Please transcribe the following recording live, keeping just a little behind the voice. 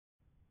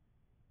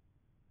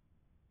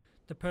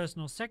The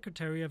personal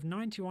secretary of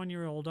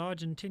 91-year-old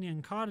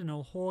Argentinian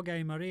Cardinal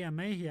Jorge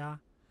Mejia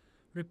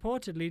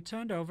reportedly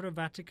turned over a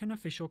Vatican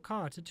official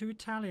car to two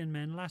Italian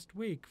men last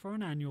week for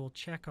an annual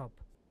checkup.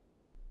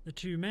 The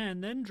two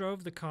men then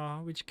drove the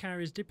car, which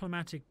carries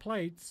diplomatic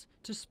plates,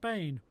 to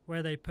Spain,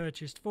 where they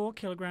purchased 4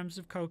 kilograms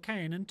of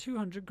cocaine and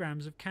 200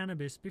 grams of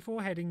cannabis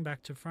before heading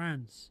back to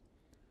France.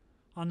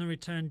 On the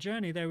return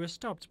journey, they were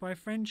stopped by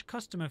French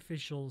custom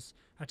officials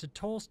at a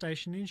toll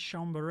station in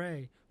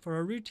Chambéry for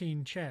a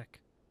routine check.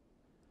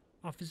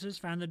 Officers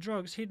found the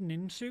drugs hidden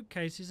in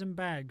suitcases and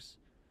bags.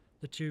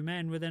 The two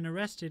men were then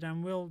arrested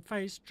and will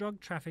face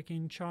drug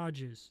trafficking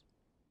charges.